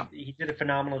 I think he did a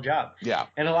phenomenal job. Yeah.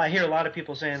 And I hear a lot of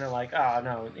people saying they're like, oh,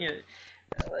 no.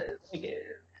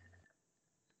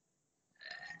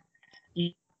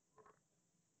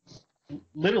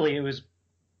 Literally, it was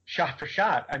shot for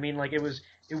shot. I mean, like it was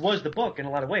the book in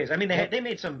a lot of ways. I mean, they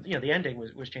made some, the ending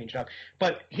was changed up,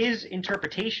 but his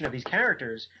interpretation of these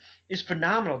characters is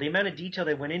phenomenal. The amount of detail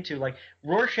they went into, like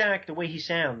Rorschach, the way he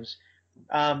sounds.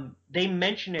 They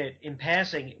mention it in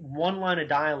passing. One line of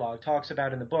dialogue talks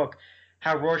about in the book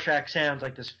how Rorschach sounds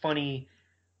like this funny,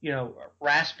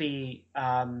 raspy,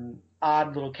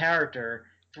 odd little character,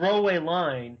 throwaway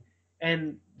line,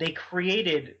 and they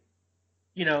created,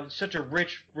 such a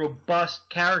rich, robust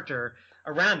character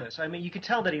around this. I mean, you could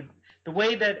tell that the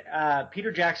way that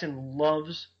Peter Jackson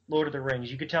loves Lord of the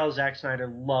Rings, you could tell Zack Snyder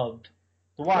loved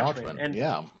The Watchmen. And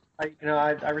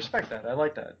I respect that. I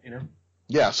like that,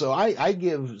 Yeah, so I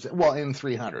give, in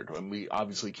 300, and we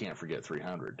obviously can't forget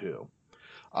 300 too.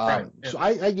 So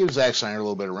I give Zack Snyder a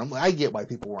little bit of room. I get why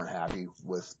people weren't happy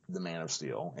with The Man of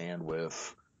Steel and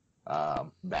with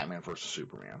Batman versus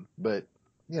Superman, but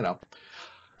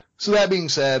So that being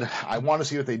said, I want to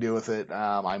see what they do with it.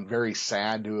 I'm very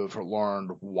sad to have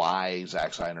learned why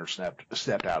Zack Snyder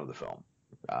stepped out of the film.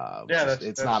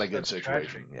 It's not a good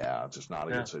situation. Tragic. Yeah, it's just not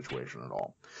a good situation at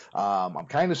all. I'm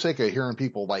kind of sick of hearing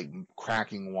people like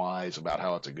cracking wise about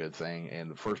how it's a good thing, and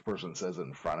the first person that says it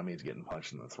in front of me is getting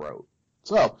punched in the throat.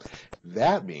 So,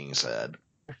 that being said,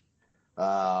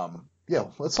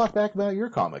 let's talk back about your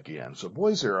comic again. So,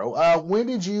 Boy Zero, when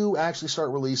did you actually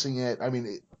start releasing it? I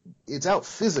mean, it's out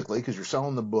physically because you're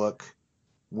selling the book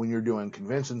when you're doing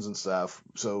conventions and stuff.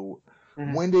 So,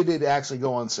 when did it actually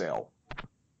go on sale?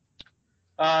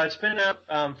 It's been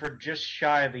out for just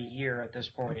shy of a year at this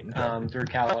point through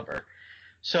Caliber.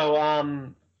 So, I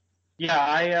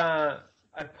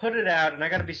put it out, and I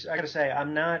gotta say,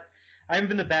 I haven't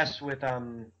been the best with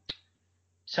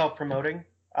self-promoting.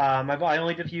 I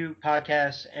only did a few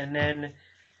podcasts, and then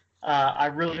I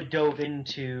really dove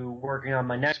into working on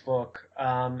my next book,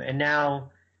 and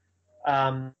now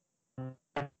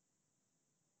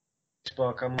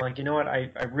book, I'm like, you know what, I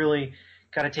really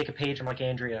got to take a page from like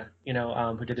Andrea,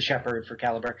 who did The Shepherd for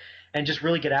Caliber, and just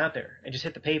really get out there and just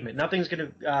hit the pavement. No one's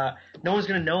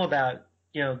gonna know about,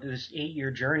 this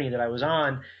 8-year journey that I was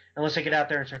on unless I get out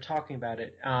there and start talking about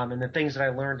it, and the things that I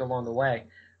learned along the way.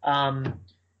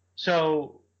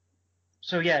 So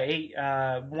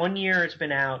 1 year it's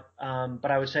been out,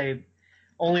 but I would say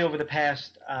only over the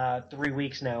past 3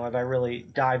 weeks now have I really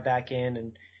dived back in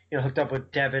and hooked up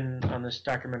with Devin on this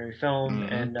documentary film,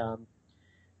 and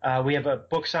we have a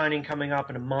book signing coming up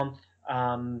in a month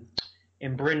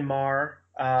in Bryn Mawr,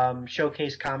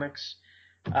 Showcase Comics,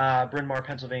 Bryn Mawr,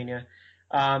 Pennsylvania.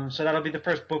 So that'll be the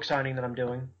first book signing that I'm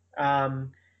doing.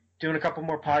 Doing a couple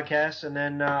more podcasts, and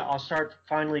then I'll start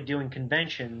finally doing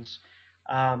conventions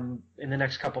in the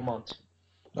next couple months.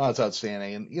 Oh, that's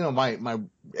outstanding. And, my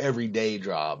everyday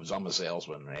job is I'm a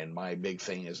salesman, and my big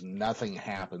thing is nothing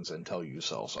happens until you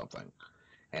sell something.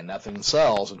 And nothing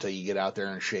sells until you get out there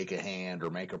and shake a hand or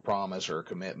make a promise or a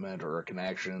commitment or a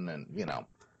connection, and,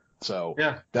 So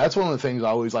that's one of the things I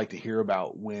always like to hear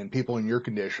about when people in your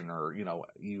condition are,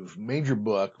 you've made your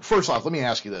book. First off, let me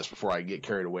ask you this before I get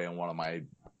carried away on one of my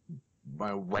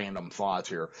random thoughts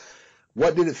here.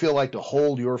 What did it feel like to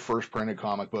hold your first printed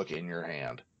comic book in your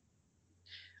hand?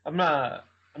 I'm not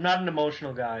an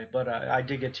emotional guy, but I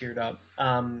did get teared up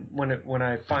when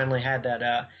I finally had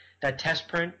that test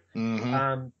print.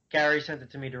 Gary sent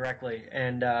it to me directly,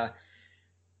 and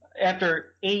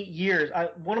after 8 years,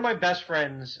 one of my best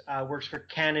friends works for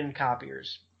Canon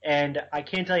Copiers, and I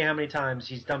can't tell you how many times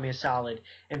he's done me a solid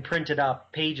and printed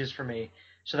up pages for me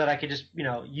so that I could just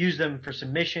use them for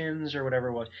submissions or whatever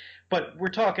it was. But we're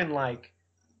talking like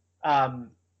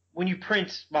when you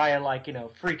print via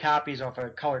free copies off a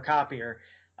color copier,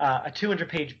 a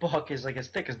 200-page book is like as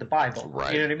thick as the Bible.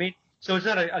 Right. You know what I mean? So it's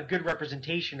not a good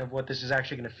representation of what this is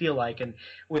actually going to feel like, and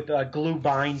with glue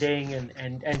binding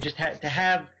and just to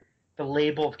have the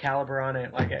label of Caliber on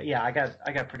it, I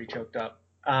got pretty choked up.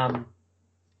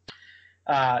 It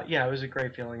was a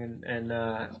great feeling, and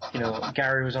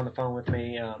Gary was on the phone with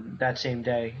me that same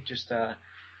day, just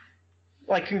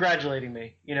congratulating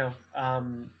me, that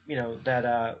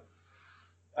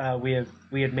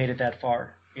we had made it that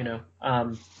far,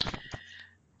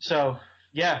 so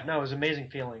yeah, no, it was an amazing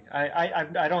feeling.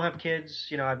 I don't have kids,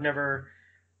 I've never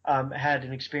had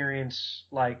an experience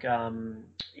like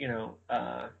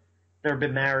never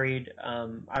been married.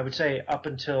 I would say up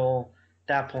until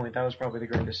that point, that was probably the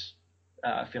greatest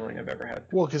feeling I've ever had.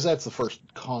 Well, because that's the first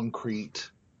concrete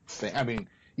thing. I mean,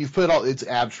 you've put it's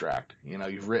abstract.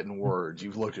 You've written words,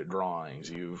 you've looked at drawings,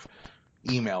 you've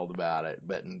emailed about it,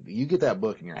 but you get that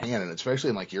book in your hand, and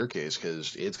especially in your case,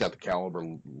 because it's got the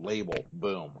Caliber label,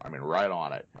 boom, right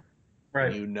on it.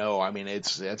 Right.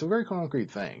 It's a very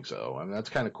concrete thing. So, that's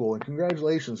kind of cool. And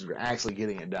congratulations for actually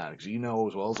getting it done, because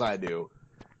as well as I do,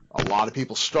 a lot of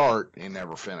people start and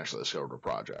never finish this sort of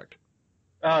project.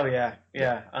 Oh yeah.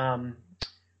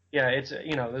 It's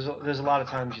there's a lot of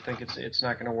times you think it's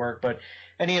not going to work, but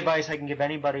any advice I can give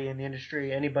anybody in the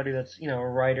industry, anybody that's a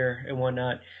writer and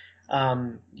whatnot,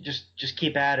 just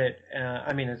keep at it.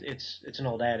 It's an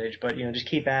old adage, but just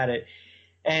keep at it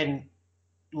and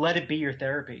let it be your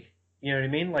therapy. You know what I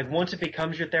mean? Once it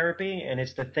becomes your therapy and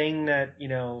it's the thing that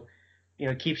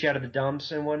keeps you out of the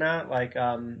dumps and whatnot,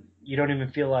 you don't even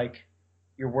feel like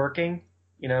you're working.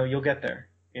 You'll get there.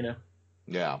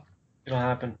 Yeah, it'll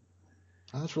happen.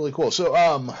 That's really cool. So,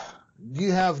 do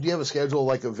you have a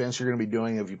schedule events you're going to be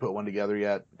doing? Have you put one together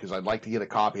yet? Because I'd like to get a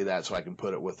copy of that so I can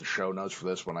put it with the show notes for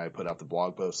this when I put out the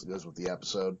blog post that goes with the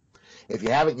episode. If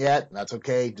you haven't yet, that's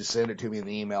okay. Just send it to me in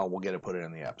the email. We'll get it put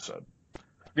in the episode.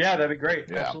 Yeah, that'd be great.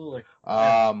 Yeah. Absolutely.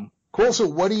 Cool. So,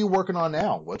 what are you working on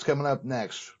now? What's coming up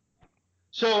next?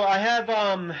 So I have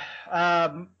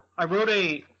I wrote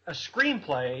a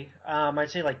screenplay, I'd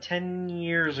say like 10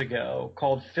 years ago,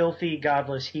 called Filthy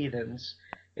Godless Heathens.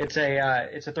 It's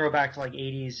a throwback to like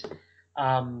 80s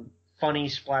funny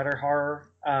splatter horror.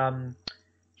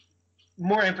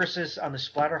 More emphasis on the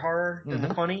splatter horror than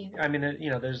the funny. I mean,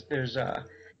 there's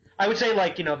I would say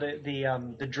like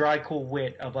the dry cool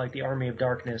wit of like the Army of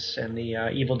Darkness and the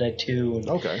Evil Dead 2 and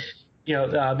Okay.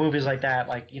 Movies like that,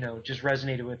 like just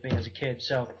resonated with me as a kid.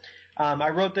 So I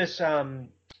wrote this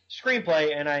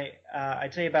screenplay, and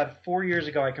I'd say about 4 years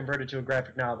ago I converted to a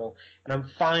graphic novel, and I'm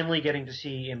finally getting to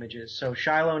see images. So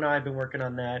Shiloh and I have been working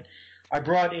on that.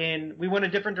 We went a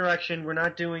different direction. We're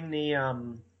not doing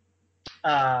the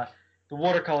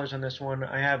watercolors on this one.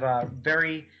 I have a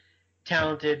very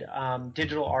talented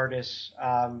digital artists,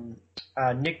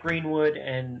 Nick Greenwood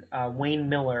and Wayne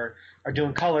Miller, are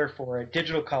doing color for a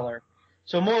digital color.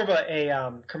 So more of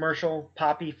a commercial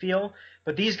poppy feel.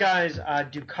 But these guys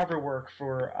do cover work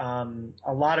for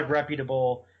a lot of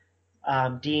reputable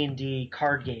D&D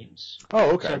card games.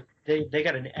 Oh, okay. So they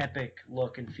got an epic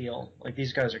look and feel. Like,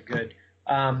 these guys are good.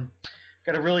 Got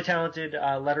a really talented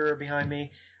letterer behind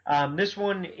me. This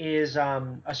one is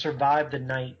a survive the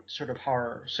night sort of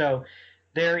horror. So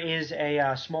there is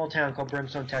a small town called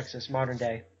Brimstone, Texas, modern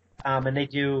day, and they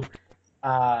do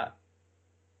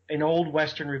an old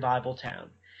Western revival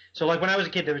town. So like when I was a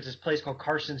kid, there was this place called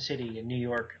Carson City in New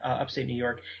York, upstate New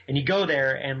York, and you go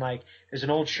there and like there's an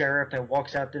old sheriff that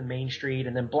walks out to the main street,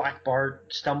 and then Black Bart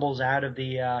stumbles out of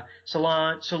the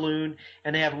saloon,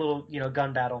 and they have a little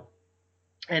gun battle,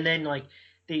 and then like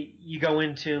you go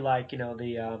into like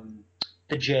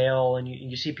the jail, and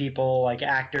you see people like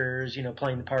actors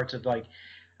playing the parts of like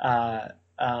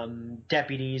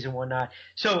deputies and whatnot.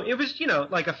 So it was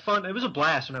like it was a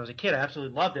blast when I was a kid. I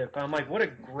absolutely loved it. But I'm like, what a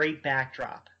great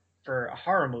backdrop for a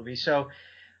horror movie. So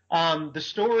the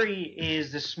story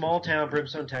is this small town,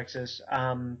 Brimstone, Texas.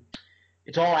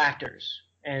 It's all actors,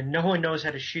 and no one knows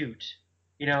how to shoot.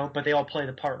 But they all play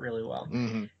the part really well.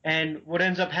 Mm-hmm. And what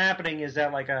ends up happening is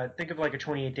that think of like a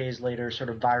 28 Days Later sort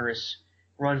of virus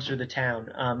runs through the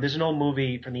town. There's an old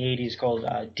movie from the 80s called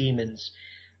Demons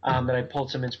that I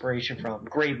pulled some inspiration from.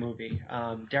 Great movie.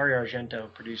 Dario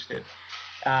Argento produced it,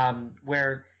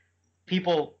 where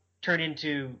people turn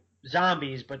into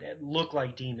zombies but look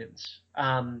like demons.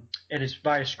 And it's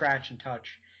by a scratch and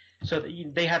touch. So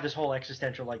they have this whole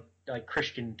existential like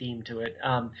Christian theme to it.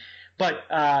 But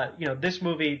this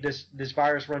movie, this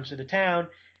virus runs through the town,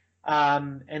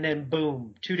 and then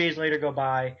boom, 2 days later go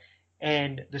by,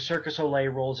 and the Circus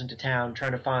Olay rolls into town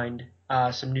trying to find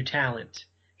some new talent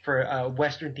for a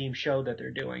Western-themed show that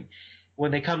they're doing.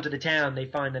 When they come to the town, they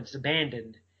find that it's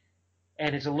abandoned,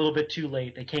 and it's a little bit too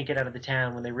late. They can't get out of the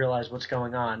town when they realize what's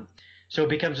going on. So it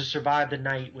becomes a survive the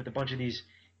night with a bunch of these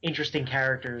interesting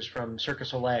characters from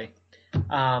Circus Olay,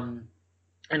 and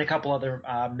a couple other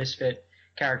misfit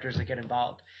characters that get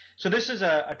involved. So this is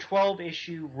a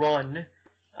 12-issue run,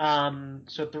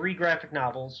 so 3 graphic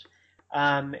novels,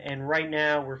 and right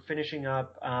now we're finishing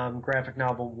up graphic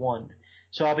novel 1.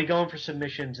 So I'll be going for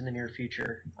submissions in the near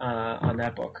future on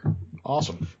that book.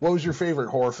 Awesome. What was your favorite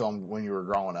horror film when you were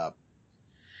growing up?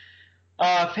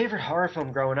 Favorite horror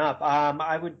film growing up?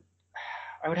 I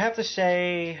would have to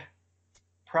say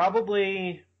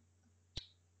probably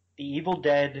the Evil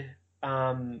Dead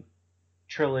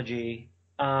trilogy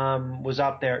was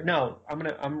up there. No, I'm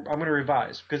gonna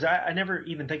revise, because I never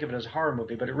even think of it as a horror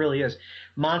movie, but it really is.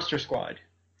 Monster Squad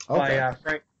by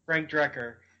Frank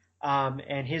Drekker,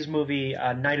 and his movie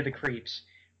Night of the Creeps,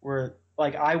 where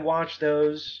like I watched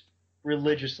those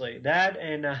religiously. That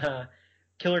and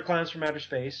Killer Clowns from Outer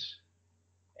Space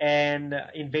and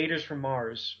Invaders from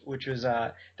Mars, which was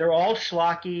they're all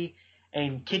schlocky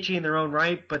and kitschy in their own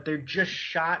right, but they're just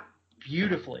shot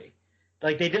beautifully.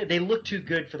 Like they look too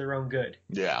good for their own good.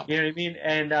 Yeah. You know what I mean?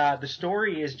 And the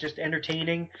story is just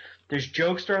entertaining. There's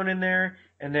jokes thrown in there,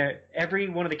 and every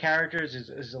one of the characters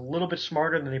is a little bit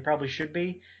smarter than they probably should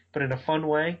be, but in a fun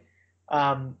way.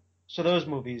 So those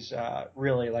movies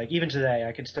really, like, even today,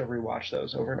 I can still rewatch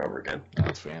those over and over again.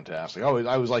 That's fantastic. I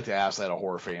always like to ask that of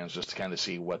horror fans, just to kind of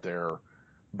see what their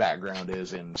background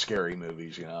is in scary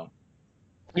movies,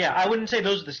 Yeah, I wouldn't say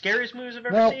those are the scariest movies I've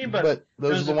ever seen, but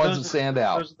those are the ones that stand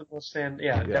out. Those are the most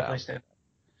definitely stand out.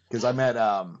 Because I met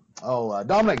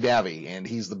Dominic Davey, and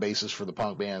he's the bassist for the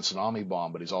punk band Tsunami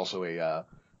Bomb, but he's also a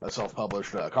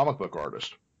self-published comic book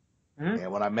artist. Mm-hmm.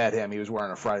 And when I met him, he was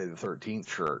wearing a Friday the 13th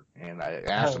shirt, and I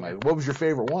asked him, what was your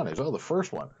favorite one? He goes, the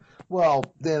first one. Well,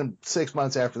 then 6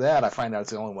 months after that, I find out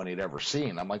it's the only one he'd ever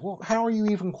seen. I'm like, well, how are you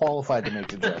even qualified to make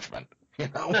the judgment?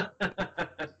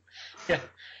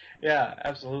 Yeah,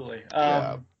 absolutely.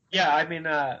 I mean,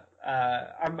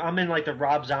 I'm in like the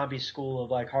Rob Zombie school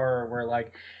of like horror, where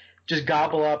like just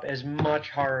gobble up as much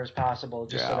horror as possible,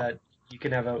 just so that you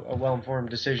can have a well-informed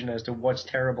decision as to what's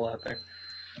terrible out there.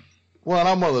 Well, and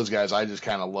I'm one of those guys. I just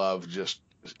kind of love just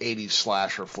 80s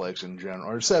slasher flicks in general,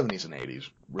 or 70s and 80s,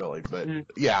 really. But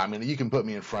yeah, I mean, you can put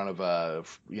me in front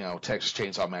of Texas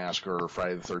Chainsaw Massacre,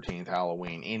 Friday the 13th,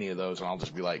 Halloween, any of those, and I'll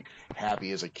just be like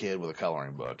happy as a kid with a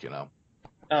coloring book,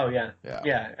 Oh yeah.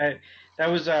 That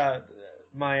was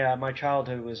my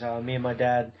childhood was me and my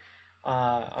dad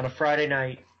on a Friday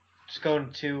night just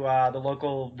going to the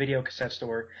local video cassette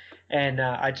store, and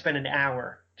I'd spend an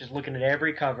hour just looking at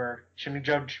every cover. Shouldn't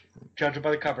judge it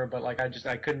by the cover, but like I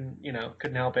couldn't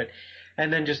help it,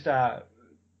 and then just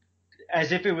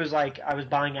as if it was like I was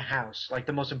buying a house, like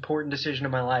the most important decision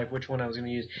of my life, which one I was going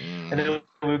to use. And then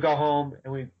we would go home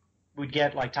and we'd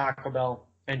get like Taco Bell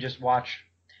and just watch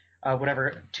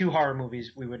whatever 2 horror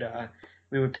movies we would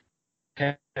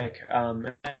pick.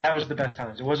 That was the best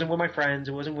times. It wasn't with my friends.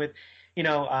 It wasn't with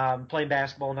playing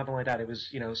basketball, nothing like that. It was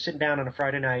sitting down on a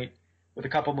Friday night with a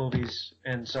couple movies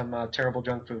and some terrible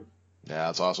junk food. Yeah,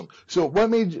 that's awesome. So what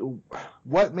made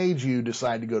you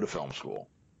decide to go to film school?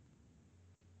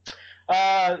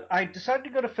 I decided to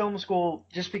go to film school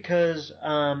just because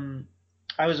I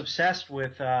was obsessed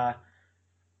with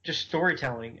just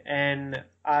storytelling, and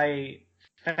I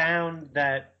found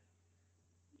that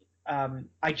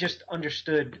I just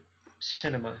understood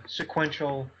cinema,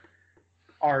 sequential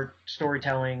art,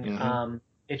 storytelling.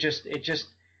 It just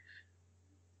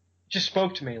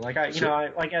spoke to me. Like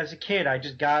like as a kid, I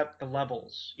just got the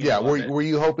levels. Were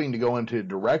you hoping to go into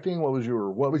directing? What was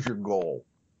your goal?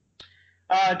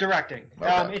 Directing.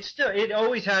 Okay. It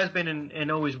always has been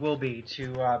and always will be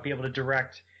to be able to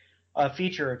direct a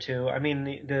feature or two. I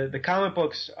mean, the comic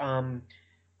books,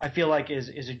 I feel like is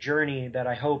a journey that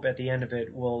I hope at the end of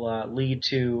it will lead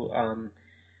to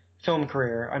film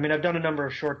career. I mean, I've done a number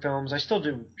of short films. I still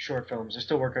do short films.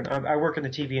 I work in the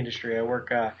TV industry. I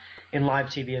work in live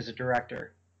TV as a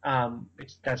director.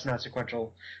 That's not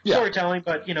sequential storytelling,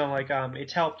 but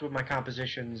it's helped with my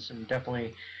compositions and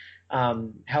definitely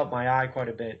helped my eye quite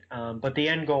a bit. But the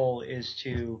end goal is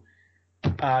to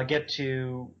get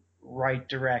to write,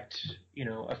 direct,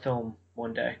 a film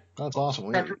one day. That's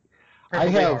awesome. I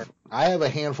have a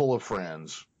handful of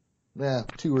friends,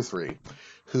 2 or 3,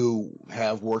 who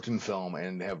have worked in film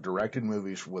and have directed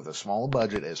movies with a small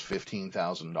budget as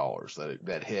 $15,000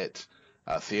 that hit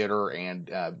theater and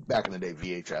back in the day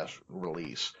VHS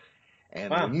release.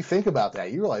 And when you think about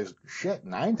that, you realize, shit,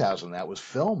 9,000 of that was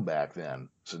film back then.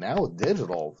 So now with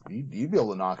digital, you'd be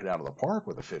able to knock it out of the park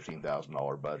with a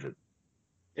 $15,000 budget.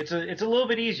 It's a little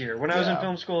bit easier. When I was in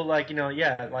film school,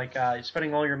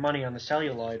 spending all your money on the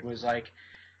celluloid was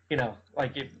you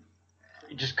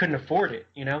just couldn't afford it.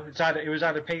 It was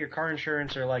either pay your car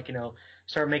insurance or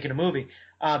start making a movie.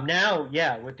 Now,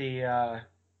 with the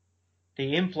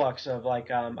influx of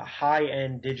high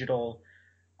end digital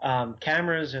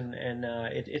cameras and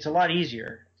it's a lot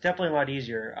easier. It's definitely a lot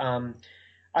easier.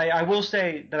 I will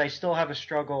say that I still have a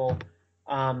struggle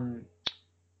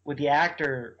with the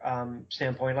actor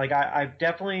standpoint. Like I've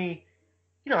definitely,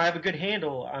 I have a good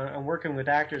handle on working with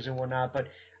actors and whatnot, but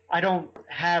I don't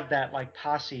have that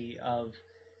posse of,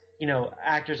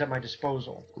 actors at my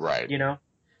disposal. Right.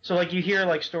 So you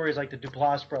hear stories like the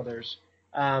Duplass brothers,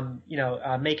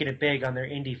 making it big on their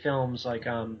indie films,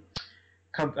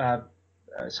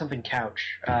 something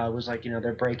Couch was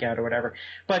their breakout or whatever.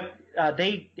 But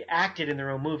they acted in their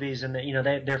own movies, and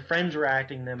their friends were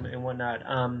acting them and whatnot.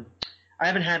 I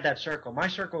haven't had that circle. My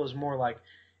circle is more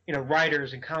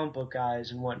writers and comic book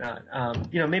guys and whatnot.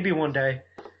 Maybe one day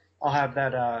I'll have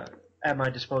that at my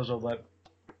disposal, but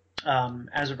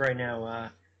as of right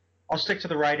now, I'll stick to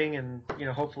the writing, and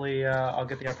hopefully I'll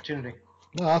get the opportunity.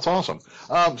 No, that's awesome.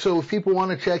 So if people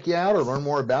want to check you out or learn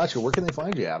more about you, where can they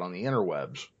find you out on the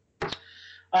interwebs?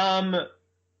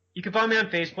 You can find me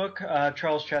on Facebook,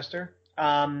 Charles Chester.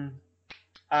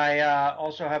 I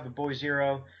also have a Boy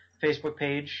Zero Facebook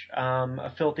page.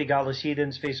 A Filthy Godless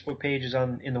Heathens Facebook page is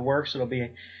in the works. It'll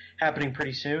be happening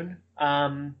pretty soon.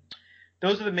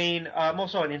 Those are the main. I'm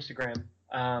also on Instagram.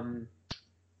 I'm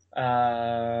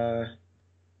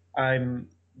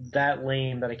that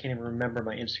lame that I can't even remember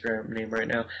my Instagram name right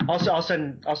now. I'll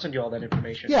send you all that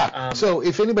information. Yeah. So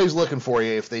if anybody's looking for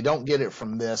you, if they don't get it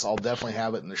from this, I'll definitely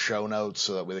have it in the show notes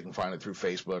so that way they can find it through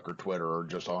Facebook or Twitter or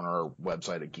just on our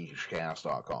website at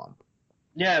geekishcast.com.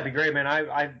 Yeah, it'd be great, man.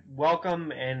 I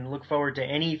welcome and look forward to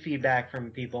any feedback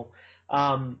from people.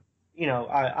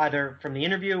 Either from the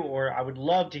interview or I would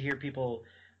love to hear people's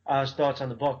thoughts on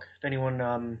the book. If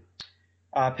anyone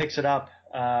picks it up,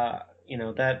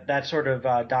 that sort of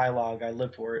dialogue. I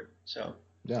live for it. So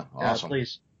Yeah, awesome.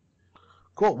 Please.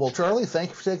 Cool. Well, Charlie, thank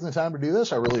you for taking the time to do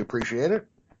this. I really appreciate it.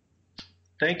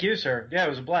 Thank you, sir. Yeah, it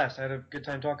was a blast. I had a good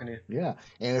time talking to you. Yeah.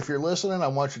 And if you're listening, I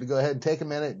want you to go ahead and take a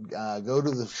minute, go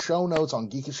to the show notes on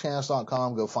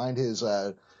geekishcast.com, go find his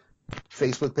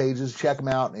Facebook pages, check them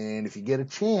out, and if you get a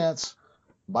chance,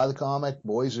 buy the comic,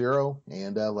 Boy Zero,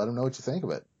 and let him know what you think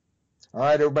of it. All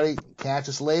right, everybody, catch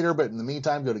us later, but in the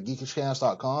meantime, go to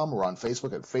geekishcast.com. We're on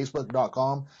Facebook at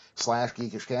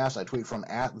facebook.com/geekishcast. I tweet from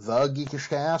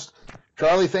 @thegeekishcast.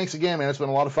 Charlie, thanks again, man. It's been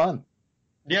a lot of fun.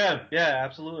 Yeah,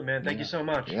 absolutely, man. Thank you so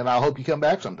much. And I hope you come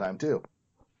back sometime, too.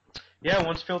 Yeah,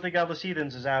 once Filthy Godless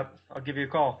Heathens is out, I'll give you a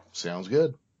call. Sounds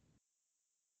good.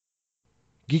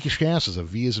 Geekish Cast is a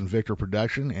V as in Victor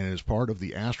production and is part of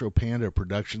the Astro Panda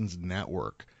Productions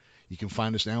Network. You can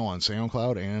find us now on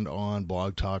SoundCloud and on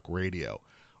Blog Talk Radio.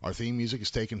 Our theme music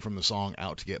is taken from the song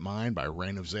Out to Get Mine by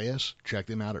Reign of Zeus. Check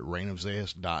them out at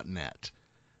reignofzeus.net.